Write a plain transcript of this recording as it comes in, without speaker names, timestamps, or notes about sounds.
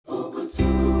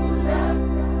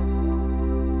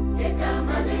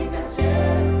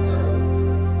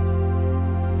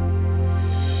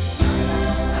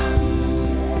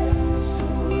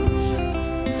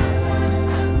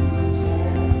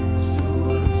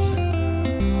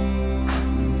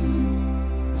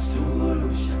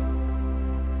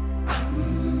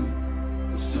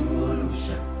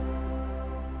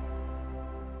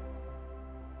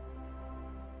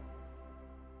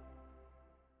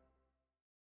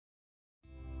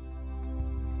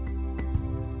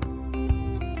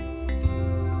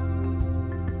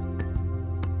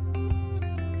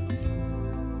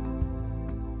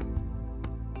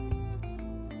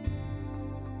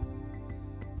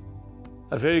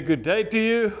A very good day to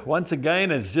you. Once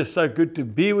again, it's just so good to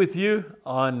be with you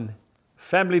on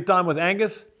Family Time with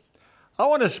Angus. I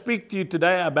want to speak to you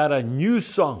today about a new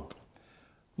song.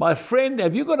 My friend,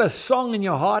 have you got a song in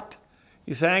your heart?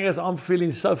 You say, Angus, I'm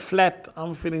feeling so flat.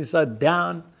 I'm feeling so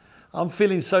down. I'm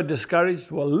feeling so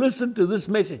discouraged. Well, listen to this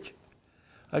message.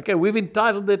 Okay, we've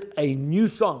entitled it A New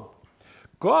Song.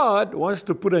 God wants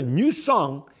to put a new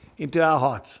song into our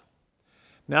hearts.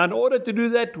 Now, in order to do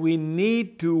that, we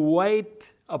need to wait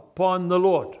upon the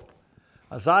Lord.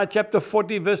 Isaiah chapter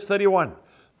 40, verse 31.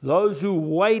 Those who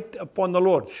wait upon the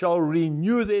Lord shall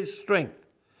renew their strength.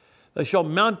 They shall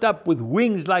mount up with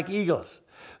wings like eagles.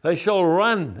 They shall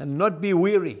run and not be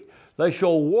weary. They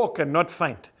shall walk and not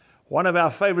faint. One of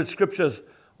our favorite scriptures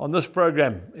on this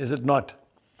program, is it not?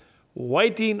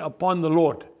 Waiting upon the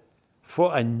Lord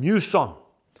for a new song.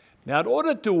 Now, in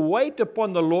order to wait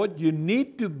upon the Lord, you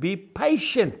need to be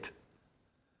patient.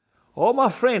 Oh, my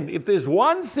friend, if there's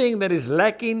one thing that is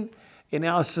lacking in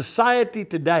our society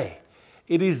today,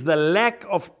 it is the lack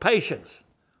of patience,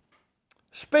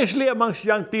 especially amongst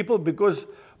young people, because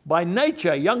by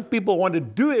nature, young people want to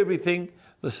do everything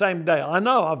the same day. I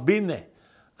know, I've been there.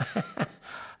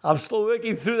 I'm still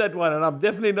working through that one, and I'm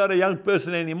definitely not a young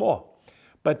person anymore.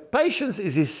 But patience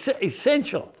is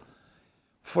essential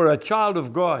for a child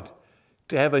of God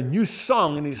to have a new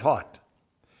song in his heart.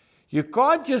 You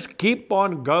can't just keep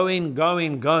on going.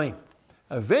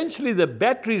 Eventually the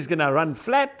battery is going to run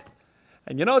flat,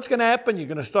 and you know what's going to happen? You're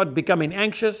going to start becoming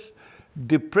anxious,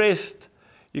 depressed.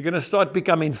 You're going to start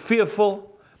becoming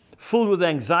fearful, filled with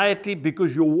anxiety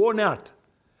because you're worn out.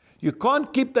 You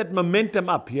can't keep that momentum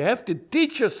up. You have to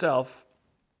teach yourself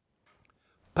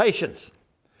patience.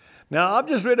 Now, I've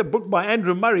just read a book by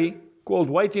Andrew Murray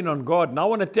called Waiting on God, and I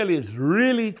want to tell you, it's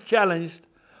really challenged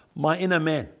my inner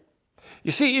man.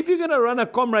 You see, if you're going to run a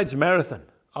comrades marathon,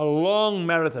 a long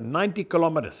marathon, 90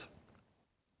 kilometers,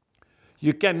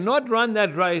 you cannot run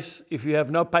that race if you have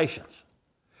no patience.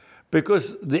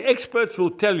 Because the experts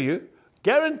will tell you,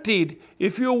 guaranteed,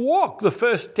 if you walk the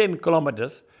first 10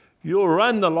 kilometers, you'll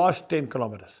run the last 10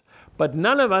 kilometers. But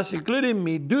none of us, including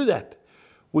me, do that.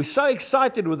 We're so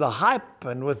excited with the hype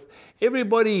and with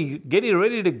everybody getting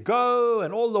ready to go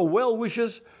and all the well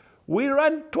wishes. We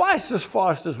run twice as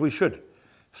fast as we should.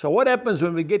 So what happens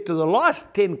when we get to the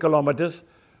last 10 kilometers?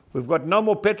 We've got no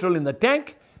more petrol in the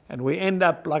tank, and we end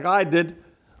up like I did.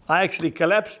 I actually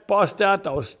collapsed, passed out.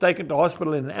 I was taken to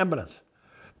hospital in an ambulance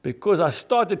because I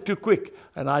started too quick,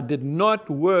 and I did not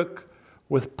work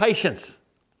with patience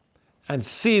and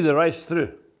see the race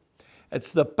through.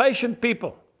 It's the patient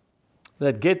people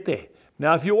that get there.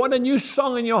 Now, if you want a new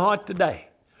song in your heart today,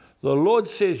 the Lord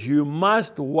says you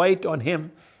must wait on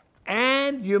Him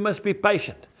and you must be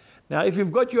patient. Now, if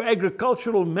you've got your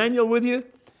agricultural manual with you,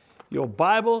 your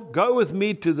Bible, go with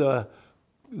me to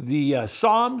the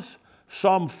Psalms,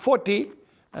 Psalm 40,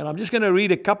 and I'm just going to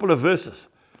read a couple of verses.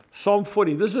 Psalm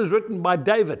 40. This was written by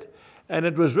David, and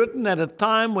it was written at a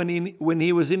time when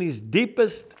he was in his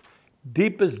deepest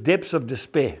depths of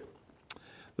despair.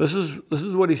 This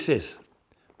is what he says.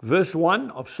 Verse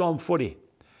 1 of Psalm 40.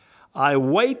 I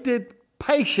waited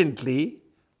patiently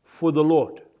for the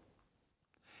Lord,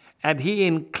 and He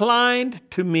inclined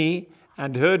to me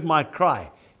and heard my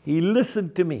cry. He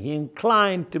listened to me. He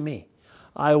inclined to me.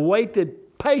 I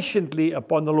waited patiently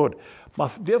upon the Lord. My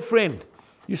dear friend,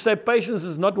 you say patience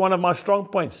is not one of my strong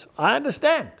points. I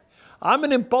understand. I'm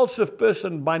an impulsive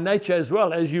person by nature as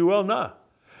well, as you well know.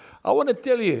 I want to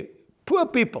tell you, poor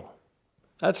people,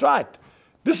 that's right,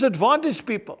 disadvantaged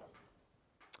people,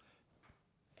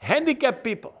 handicapped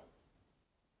people,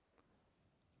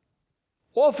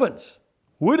 orphans,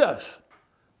 widows,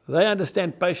 they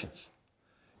understand patience.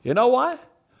 You know why?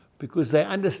 Because they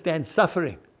understand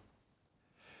suffering.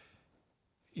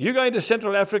 You go into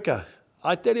Central Africa,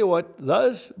 I tell you what,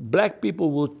 those black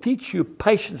people will teach you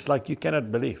patience like you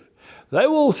cannot believe. They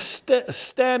will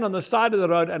stand on the side of the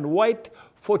road and wait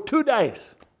for 2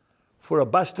 days for a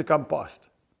bus to come past.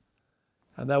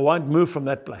 And they won't move from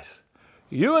that place.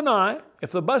 You and I,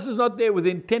 if the bus is not there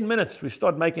within 10 minutes, we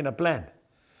start making a plan.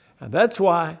 And that's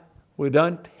why we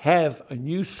don't have a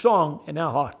new song in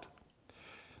our heart.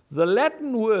 The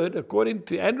Latin word, according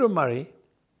to Andrew Murray,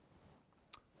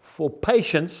 for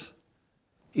patience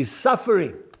is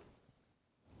suffering.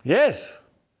 Yes,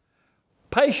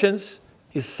 patience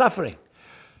is suffering.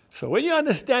 So when you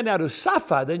understand how to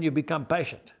suffer, then you become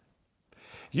patient.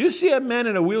 You see a man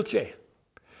in a wheelchair.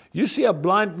 You see a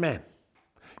blind man.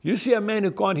 You see a man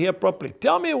who can't hear properly.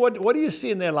 Tell me, what do you see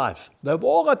in their lives? They've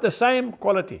all got the same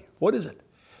quality. What is it?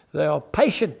 They are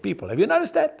patient people. Have you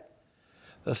noticed that?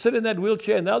 They'll sit in that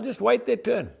wheelchair and they'll just wait their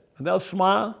turn. And they'll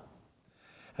smile.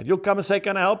 And you'll come and say,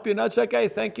 can I help you? No, it's okay,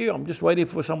 thank you. I'm just waiting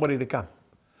for somebody to come.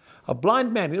 A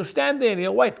blind man, he'll stand there and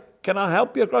he'll wait. Can I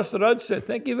help you across the road, sir?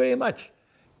 Thank you very much.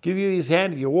 Give you his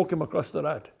hand and you walk him across the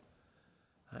road.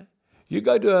 You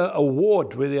go to a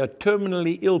ward where there are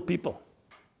terminally ill people.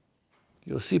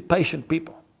 You'll see patient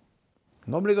people.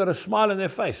 Normally got a smile on their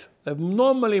face. They're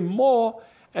normally more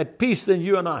at peace than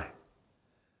you and I.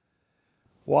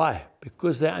 Why?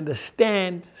 Because they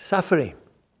understand suffering.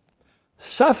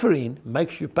 Suffering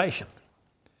makes you patient.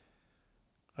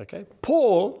 Okay?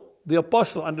 Paul, the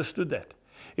apostle, understood that.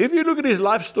 If you look at his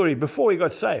life story before he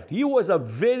got saved, he was a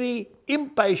very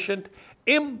impatient,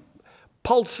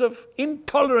 impulsive,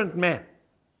 intolerant man.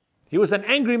 He was an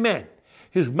angry man.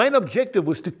 His main objective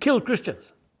was to kill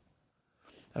Christians.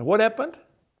 And what happened?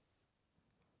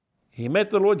 He met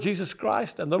the Lord Jesus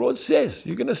Christ, and the Lord says,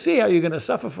 you're going to see how you're going to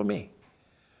suffer for me.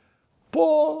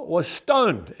 Paul was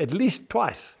stoned at least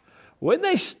twice. When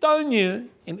they stone you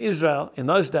in Israel in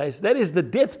those days, that is the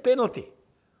death penalty.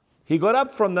 He got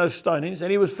up from those stonings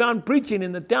and he was found preaching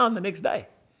in the town the next day.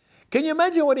 Can you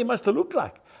imagine what he must have looked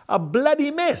like? A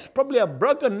bloody mess, probably a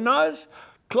broken nose,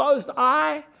 closed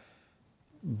eye,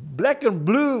 black and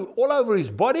blue all over his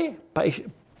body,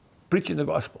 preaching the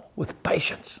gospel with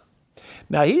patience.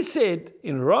 Now he said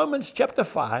in Romans chapter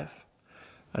 5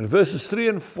 and verses 3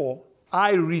 and 4,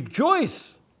 I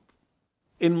rejoice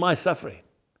in my suffering.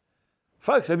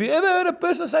 Folks, have you ever heard a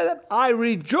person say that? I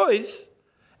rejoice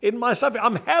in my suffering.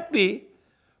 I'm happy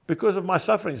because of my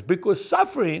sufferings. Because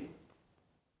suffering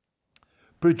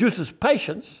produces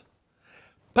patience,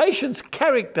 patience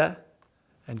character,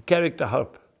 and character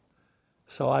hope.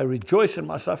 So I rejoice in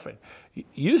my suffering.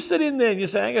 You sit in there and you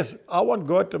say, Angus, I want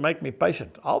God to make me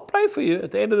patient. I'll pray for you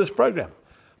at the end of this program.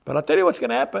 But I'll tell you what's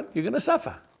going to happen. You're going to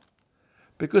suffer.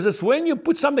 Because it's when you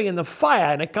put something in the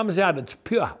fire and it comes out, it's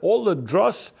pure. All the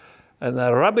dross and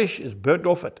the rubbish is burnt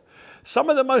off it. Some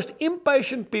of the most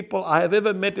impatient people I have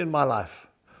ever met in my life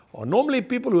are normally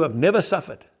people who have never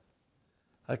suffered.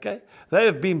 Okay? They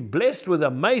have been blessed with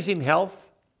amazing health.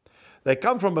 They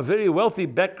come from a very wealthy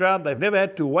background. They've never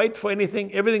had to wait for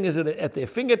anything. Everything is at their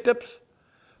fingertips.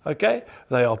 Okay?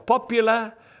 They are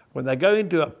popular. When they go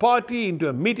into a party, into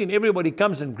a meeting, everybody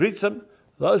comes and greets them.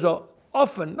 Those are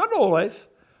often, not always,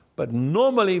 but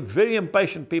normally very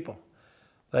impatient people.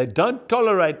 They don't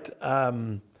tolerate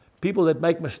people that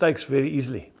make mistakes very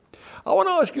easily. I want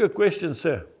to ask you a question,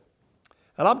 sir.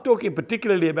 And I'm talking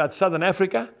particularly about Southern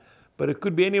Africa, but it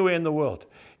could be anywhere in the world.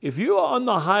 If you are on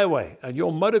the highway and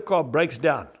your motor car breaks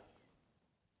down,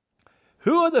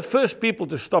 who are the first people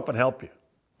to stop and help you?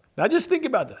 Now just think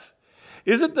about this.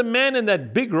 Is it the man in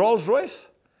that big Rolls Royce?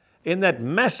 In that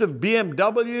massive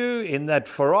BMW? In that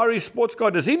Ferrari sports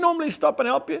car? Does he normally stop and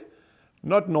help you?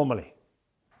 Not normally.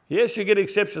 Yes, you get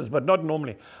exceptions, but not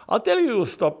normally. I'll tell you who will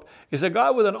stop is a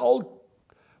guy with an old,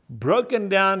 broken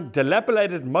down,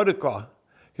 dilapidated motor car.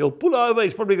 He'll pull over,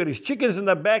 he's probably got his chickens in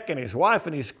the back and his wife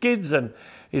and his kids, and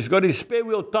he's got his spare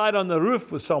wheel tied on the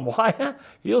roof with some wire.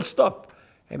 He'll stop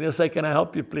and he'll say, can I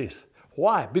help you please?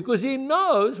 Why? Because he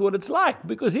knows what it's like,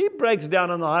 because he breaks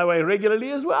down on the highway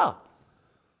regularly as well.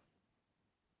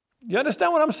 You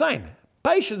understand what I'm saying?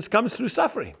 Patience comes through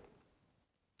suffering.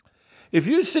 If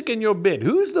you're sick in your bed,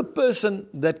 who's the person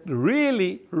that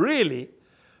really, really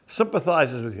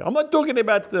sympathizes with you? I'm not talking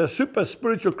about the super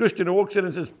spiritual Christian who walks in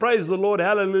and says, praise the Lord,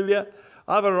 hallelujah,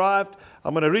 I've arrived.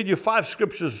 I'm going to read you 5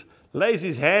 scriptures, lays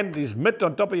his hand, his mitt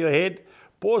on top of your head,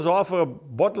 pours half a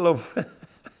bottle of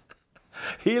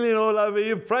healing all over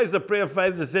you, prays the prayer of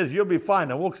faith that says you'll be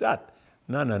fine, and walks out.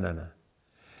 No, no, no, no.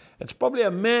 It's probably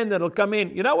a man that'll come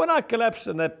in. You know, when I collapsed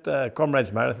in that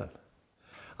Comrades Marathon,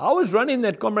 I was running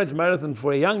that Comrades Marathon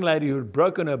for a young lady who had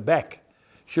broken her back.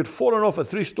 She had fallen off a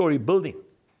 3-story building.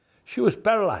 She was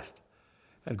paralyzed,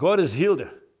 and God has healed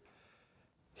her.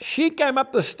 She came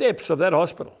up the steps of that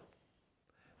hospital,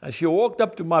 and she walked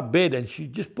up to my bed, and she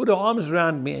just put her arms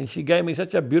around me, and she gave me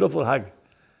such a beautiful hug.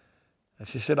 And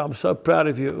she said, I'm so proud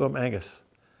of you, Angus.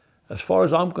 As far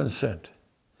as I'm concerned,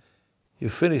 you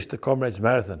finished the Comrades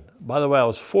Marathon. By the way, I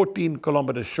was 14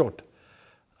 kilometers short.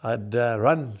 I'd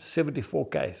run 74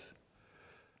 Ks.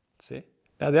 See?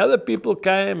 Now, the other people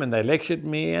came and they lectured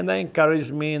me and they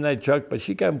encouraged me and they joked, but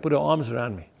she came and put her arms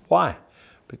around me. Why?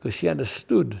 Because she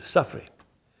understood suffering.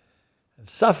 And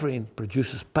suffering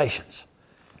produces patience.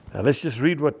 Now, let's just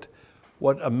read what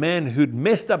a man who'd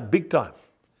messed up big time.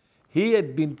 He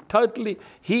had been totally,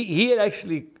 he had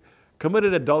actually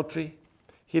committed adultery.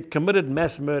 He had committed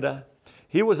mass murder.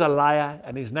 He was a liar,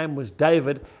 and his name was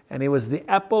David, and he was the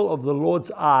apple of the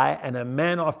Lord's eye and a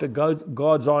man after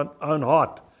God's own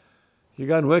heart. You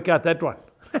go and work out that one.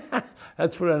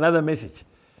 That's for another message.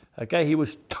 Okay, he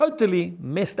was totally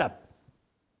messed up.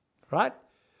 Right?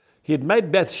 He had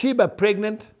made Bathsheba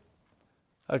pregnant.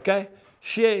 Okay?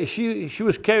 She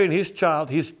was carrying his child,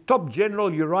 his top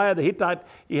general Uriah the Hittite.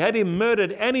 He had him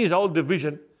murdered and his whole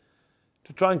division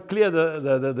to try and clear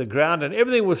the ground, and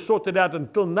everything was sorted out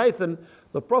until Nathan,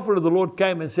 the prophet of the Lord,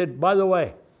 came and said, by the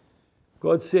way,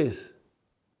 God says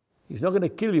he's not going to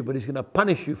kill you, but he's going to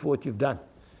punish you for what you've done.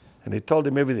 And he told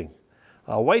him everything.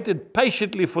 I waited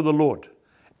patiently for the Lord,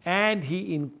 and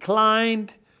he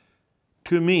inclined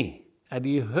to me, and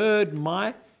he heard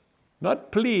my,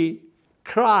 not plea,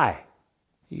 cry.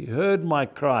 He heard my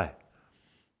cry.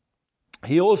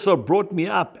 He also brought me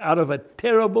up out of a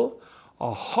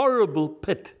horrible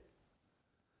pit,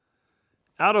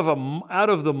 out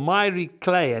of the miry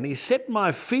clay, and he set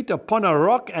my feet upon a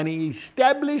rock, and he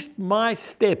established my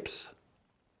steps.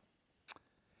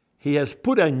 He has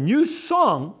put a new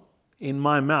song in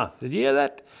my mouth. Did you hear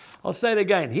that? I'll say it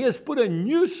again. He has put a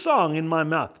new song in my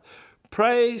mouth.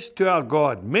 Praise to our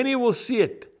God. Many will see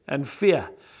it and fear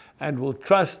and will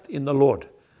trust in the Lord.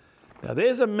 Now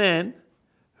there's a man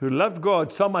who loved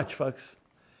God so much, folks.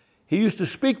 He used to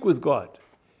speak with God.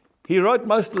 He wrote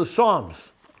most of the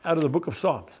Psalms out of the book of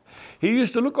Psalms. He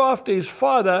used to look after his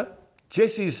father,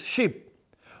 Jesse's sheep,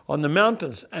 on the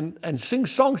mountains and sing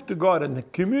songs to God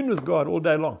and commune with God all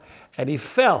day long. And he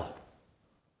fell.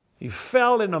 He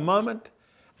fell in a moment,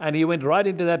 and he went right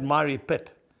into that miry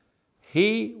pit.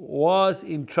 He was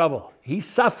in trouble. He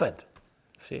suffered.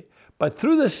 See? But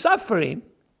through the suffering,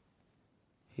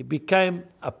 he became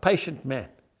a patient man.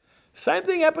 Same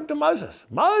thing happened to Moses.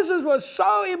 Moses was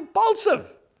so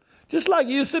impulsive, just like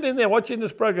you sitting there watching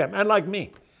this program, and like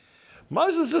me.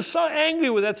 Moses was so angry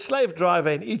with that slave driver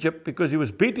in Egypt because he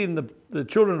was beating the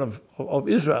children of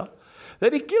Israel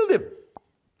that he killed him.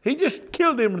 He just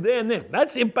killed him there and then.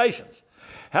 That's impatience.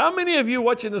 How many of you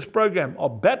watching this program are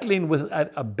battling with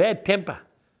a bad temper?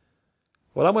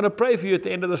 Well, I'm going to pray for you at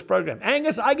the end of this program.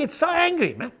 Angus, I get so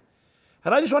angry, man.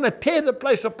 And I just want to tear the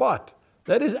place apart.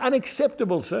 That is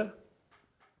unacceptable, sir.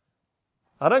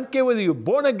 I don't care whether you're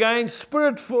born again,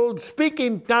 spirit-filled, speak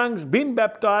in tongues, been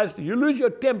baptized, you lose your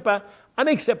temper,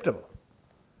 unacceptable.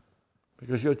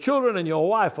 Because your children and your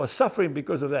wife are suffering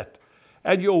because of that.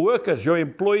 And your workers, your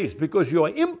employees, because you are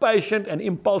impatient and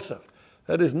impulsive.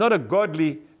 That is not a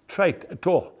godly trait at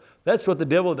all. That's what the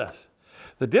devil does.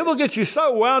 The devil gets you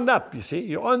so wound up, you see.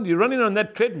 You're running on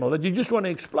that treadmill that you just want to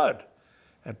explode.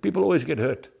 And people always get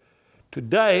hurt.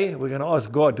 Today, we're going to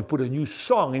ask God to put a new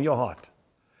song in your heart.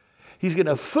 He's going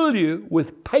to fill you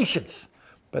with patience,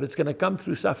 but it's going to come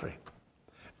through suffering.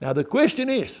 Now, the question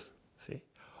is, see,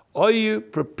 are you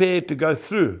prepared to go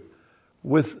through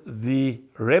with the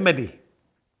remedy?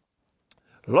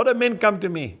 A lot of men come to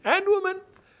me, and women,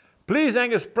 please,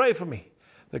 Angus, pray for me,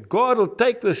 that God will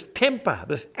take this temper,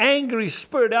 this angry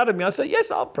spirit out of me. I say,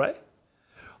 yes, I'll pray.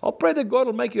 I'll pray that God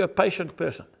will make you a patient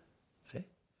person. See?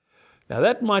 Now,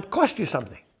 that might cost you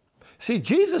something. See,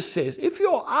 Jesus says, if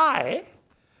your eye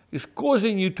is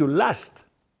causing you to lust,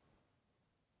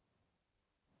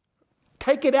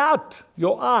 take it out,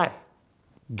 your eye.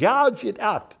 Gouge it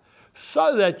out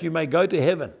so that you may go to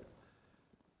heaven.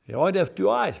 You won't have two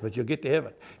eyes, but you'll get to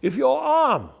heaven. If your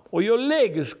arm or your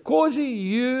leg is causing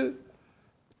you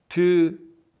to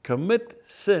commit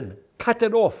sin, cut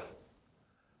it off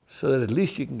so that at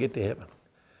least you can get to heaven.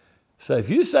 So if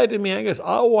you say to me, Angus,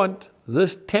 I want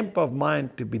this temper of mine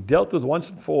to be dealt with once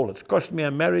and for all. It's cost me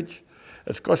a marriage.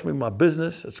 It's cost me my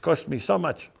business. It's cost me so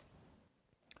much.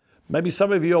 Maybe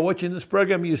some of you are watching this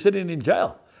program, you're sitting in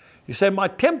jail. You say, my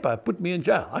temper put me in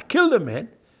jail. I killed a man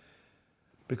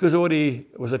because of what he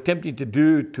was attempting to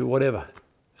do to whatever.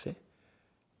 See?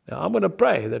 Now, I'm going to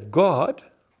pray that God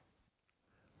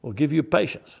will give you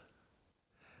patience.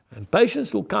 And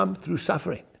patience will come through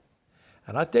suffering.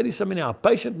 And I tell you something now, a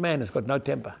patient man has got no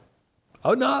temper.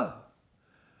 Oh, no.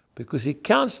 Because he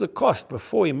counts the cost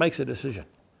before he makes a decision.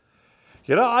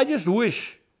 You know, I just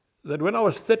wish that when I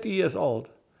was 30 years old,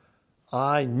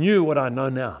 I knew what I know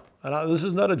now. And this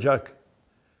is not a joke.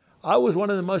 I was one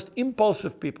of the most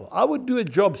impulsive people. I would do a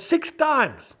job 6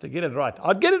 times to get it right.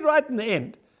 I'd get it right in the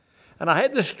end. And I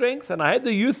had the strength and I had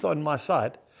the youth on my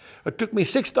side. It took me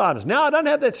 6 times. Now I don't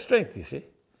have that strength, you see.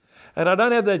 And I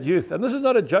don't have that youth. And this is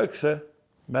not a joke, sir,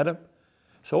 madam.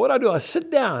 So what I do, I sit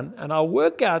down and I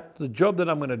work out the job that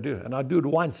I'm going to do. And I do it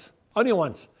once, only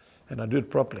once. And I do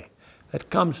it properly. That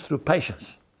comes through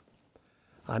patience.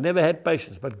 I never had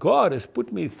patience. But God has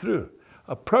put me through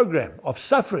a program of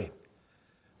suffering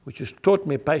which has taught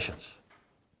me patience.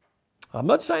 I'm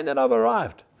not saying that I've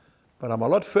arrived, but I'm a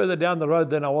lot further down the road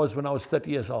than I was when I was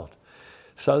 30 years old.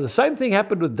 So the same thing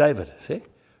happened with David. See?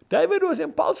 David was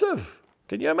impulsive.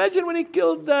 Can you imagine when he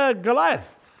killed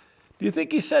Goliath? Do you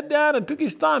think he sat down and took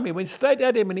his time? He went straight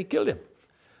at him and he killed him.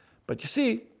 But you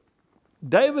see,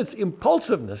 David's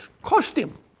impulsiveness cost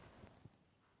him.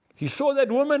 He saw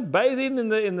that woman bathing in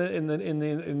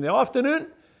the afternoon,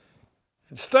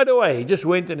 and straight away he just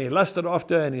went and he lusted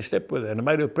after her and he slept with her and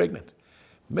made her pregnant.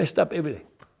 Messed up everything.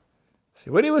 See,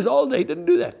 when he was older, he didn't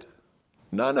do that.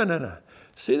 No.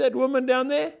 See that woman down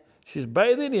there? She's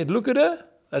bathing. He'd look at her.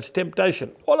 That's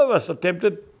temptation. All of us are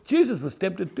tempted. Jesus was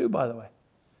tempted too, by the way.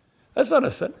 That's not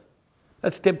a sin.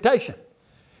 That's temptation.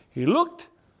 He looked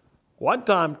one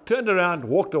time, turned around,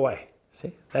 walked away.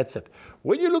 See, that's it.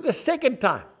 When you look a second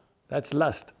time, that's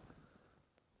lust.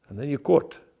 And then you're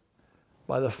caught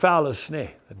by the fowler's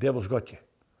snare. The devil's got you.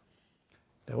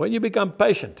 Now, when you become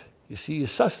patient, you see, you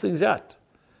suss things out.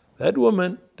 That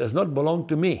woman does not belong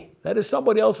to me. That is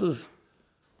somebody else's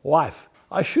wife.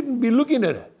 I shouldn't be looking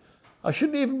at her. I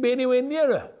shouldn't even be anywhere near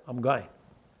her. I'm going.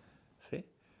 See?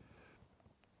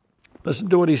 Listen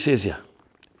to what he says here.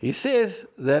 He says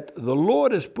that the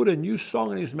Lord has put a new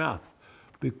song in his mouth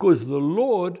because the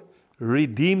Lord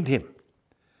redeemed him.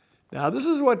 Now, this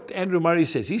is what Andrew Murray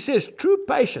says. He says, true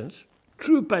patience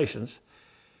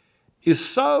is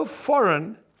so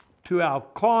foreign to our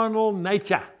carnal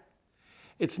nature.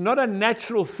 It's not a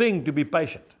natural thing to be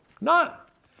patient. No.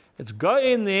 It's go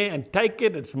in there and take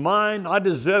it. It's mine. I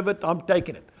deserve it. I'm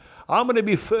taking it. I'm going to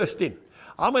be first in.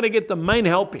 I'm going to get the main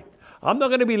helping. I'm not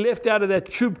going to be left out of that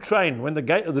tube train when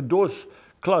the doors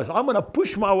close. I'm going to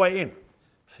push my way in.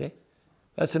 See?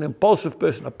 That's an impulsive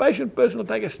person. A patient person will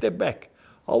take a step back.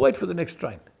 I'll wait for the next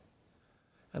train.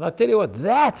 And I tell you what,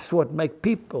 that's what makes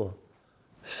people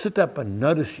sit up and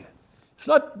notice you. It's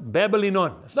not babbling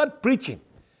on. It's not preaching.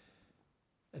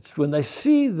 It's when they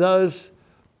see those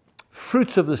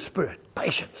fruits of the Spirit,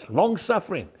 patience,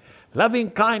 long-suffering, loving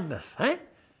kindness,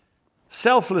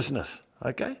 selflessness,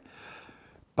 okay?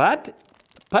 But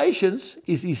patience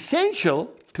is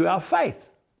essential to our faith.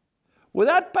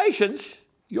 Without patience,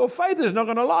 your faith is not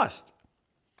going to last.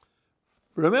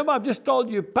 Remember, I've just told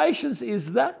you, patience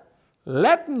is the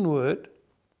Latin word.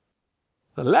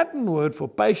 The Latin word for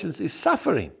patience is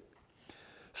suffering.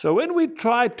 So when we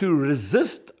try to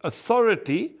resist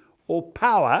authority or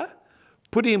power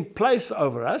put in place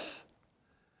over us,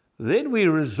 then we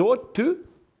resort to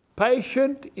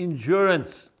patient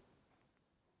endurance.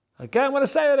 Okay, I'm going to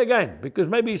say that again because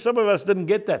maybe some of us didn't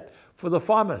get that for the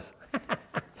farmers.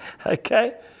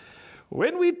 Okay?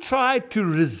 When we try to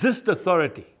resist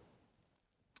authority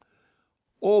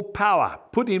or power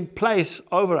put in place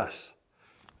over us,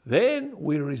 then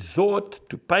we resort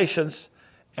to patience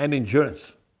and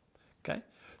endurance. Okay?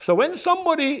 So when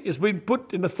somebody is being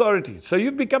put in authority, so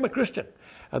you've become a Christian,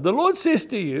 and the Lord says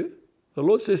to you,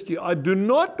 I do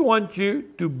not want you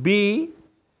to be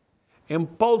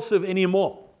impulsive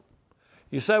anymore.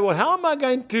 You say, well, how am I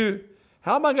going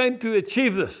to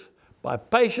achieve this? By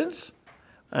patience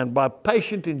and by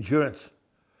patient endurance.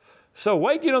 So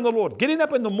waiting on the Lord, getting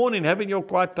up in the morning, having your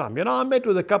quiet time. You know, I met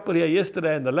with a couple here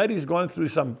yesterday and the lady's gone through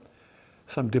some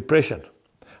depression.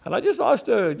 And I just asked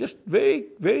her, just very,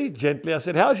 very gently, I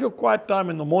said, how's your quiet time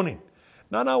in the morning?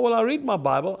 No, well, I read my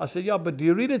Bible. I said, yeah, but do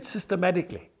you read it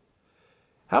systematically?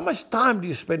 How much time do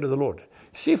you spend with the Lord?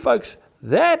 See, folks,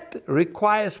 that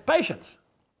requires patience.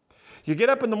 You get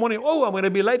up in the morning, oh, I'm going to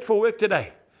be late for work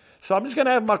today. So I'm just going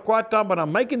to have my quiet time, but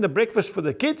I'm making the breakfast for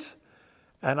the kids.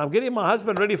 And I'm getting my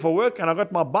husband ready for work, and I've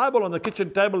got my Bible on the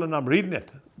kitchen table, and I'm reading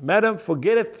it. Madam,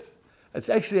 forget it. It's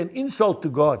actually an insult to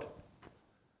God.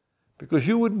 Because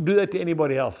you wouldn't do that to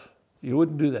anybody else. You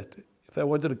wouldn't do that if they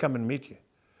wanted to come and meet you.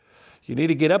 You need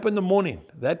to get up in the morning.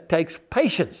 That takes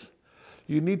patience.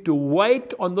 You need to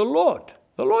wait on the Lord.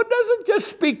 The Lord doesn't just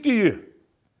speak to you.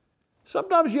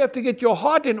 Sometimes you have to get your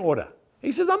heart in order.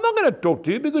 He says, I'm not going to talk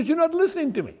to you because you're not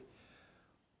listening to me.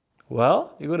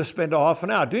 Well, you've got to spend a half an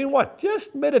hour doing what?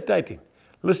 Just meditating,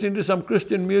 listening to some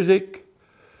Christian music,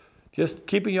 just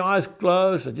keeping your eyes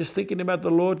closed and just thinking about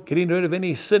the Lord, getting rid of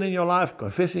any sin in your life,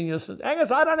 confessing your sins. Angus,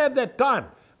 I don't have that time.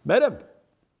 Madam,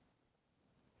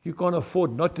 you can't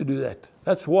afford not to do that.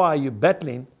 That's why you're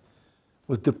battling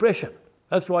with depression.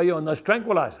 That's why you're on those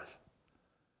tranquilizers.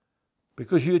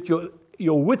 Because you're at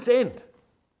your wit's end.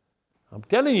 I'm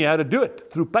telling you how to do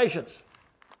it, through patience.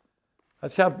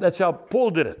 That's how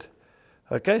Paul did it.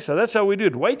 Okay, so that's how we do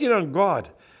it. Waiting on God.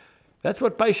 That's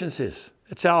what patience is.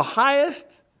 It's our highest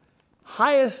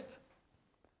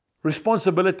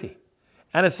responsibility.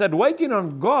 And it's that waiting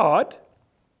on God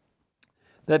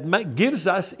that gives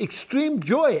us extreme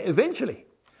joy eventually.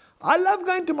 I love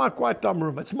going to my quiet time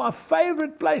room. It's my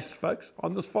favorite place, folks,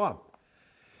 on this farm.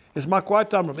 It's my quiet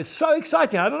time room. It's so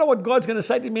exciting. I don't know what God's going to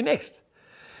say to me next.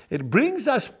 It brings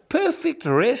us perfect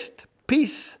rest,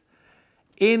 peace,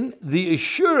 in the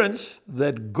assurance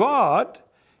that God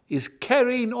is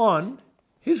carrying on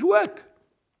His work.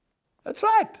 That's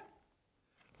right.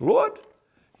 Lord,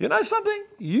 you know something?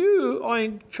 You are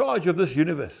in charge of this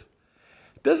universe.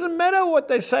 It doesn't matter what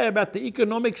they say about the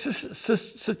economic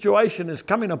situation is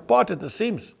coming apart at the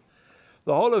seams.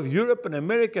 The whole of Europe and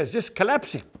America is just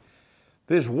collapsing.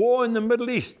 There's war in the Middle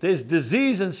East. There's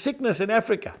disease and sickness in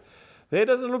Africa. There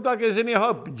doesn't look like there's any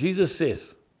hope. Jesus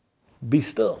says, be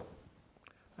still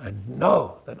and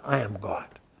know that I am God.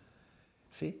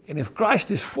 See? And if Christ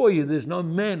is for you, there's no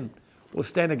man will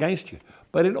stand against you.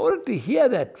 But in order to hear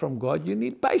that from God, you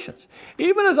need patience.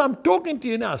 Even as I'm talking to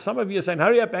you now, some of you are saying,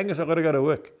 hurry up, Angus, I've got to go to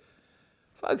work.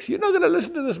 Folks, you're not going to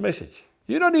listen to this message.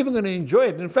 You're not even going to enjoy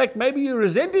it. In fact, maybe you're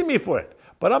resenting me for it.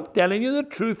 But I'm telling you the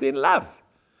truth in love.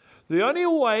 The only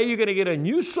way you're going to get a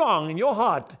new song in your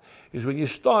heart is when you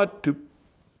start to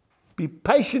be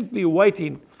patiently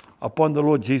waiting upon the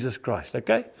Lord Jesus Christ,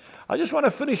 okay? I just want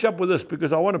to finish up with this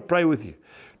because I want to pray with you.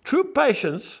 True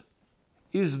patience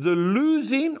is the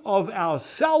losing of our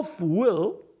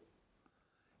self-will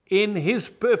in His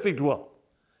perfect will.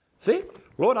 See?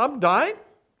 Lord, I'm dying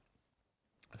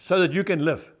so that you can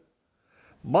live.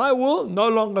 My will, no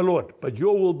longer, Lord, but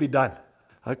your will be done.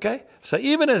 Okay? So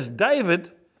even as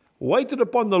David waited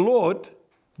upon the Lord,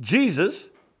 Jesus,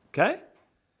 okay,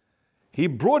 He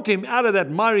brought him out of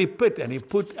that miry pit and He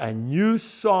put a new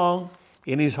song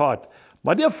in his heart.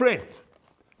 My dear friend,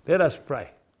 let us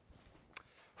pray.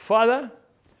 Father,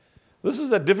 this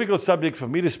is a difficult subject for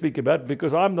me to speak about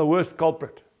because I'm the worst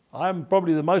culprit. I'm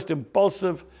probably the most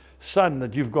impulsive son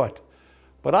that you've got.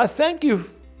 But I thank you,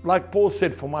 like Paul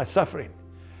said, for my suffering.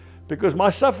 Because my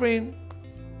suffering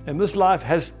in this life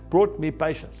has brought me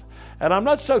patience. And I'm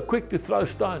not so quick to throw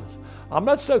stones. I'm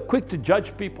not so quick to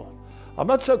judge people. I'm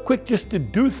not so quick just to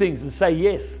do things and say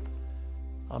yes.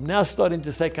 I'm now starting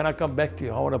to say, can I come back to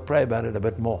you? I want to pray about it a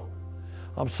bit more.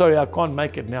 I'm sorry I can't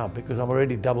make it now because I'm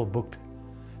already double booked.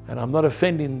 And I'm not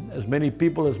offending as many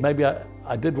people as maybe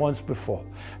I did once before.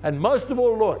 And most of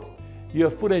all, Lord, you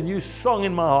have put a new song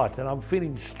in my heart and I'm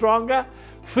feeling stronger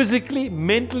physically,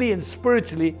 mentally, and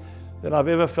spiritually than I've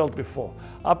ever felt before.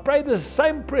 I pray the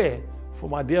same prayer for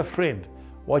my dear friend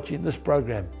watching this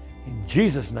program. In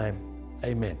Jesus' name,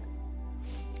 amen.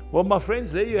 Well, my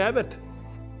friends, there you have it.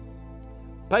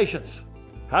 Patience.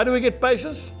 How do we get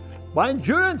patience? By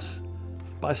endurance.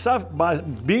 By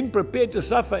being prepared to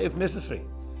suffer if necessary.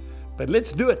 But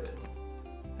let's do it.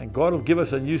 And God will give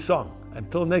us a new song.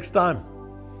 Until next time,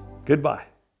 goodbye.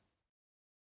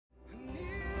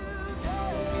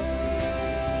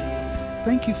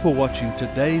 Thank you for watching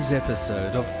today's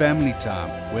episode of Family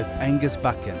Time with Angus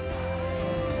Buchan.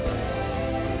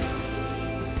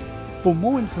 For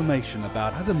more information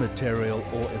about other material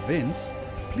or events,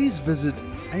 please visit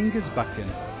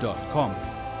angusbuchan.com.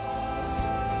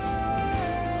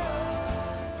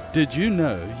 Did you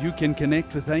know you can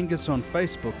connect with Angus on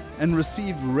Facebook and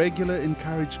receive regular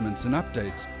encouragements and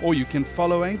updates? Or you can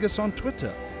follow Angus on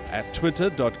Twitter at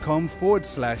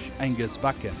twitter.com/Angus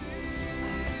Buchan.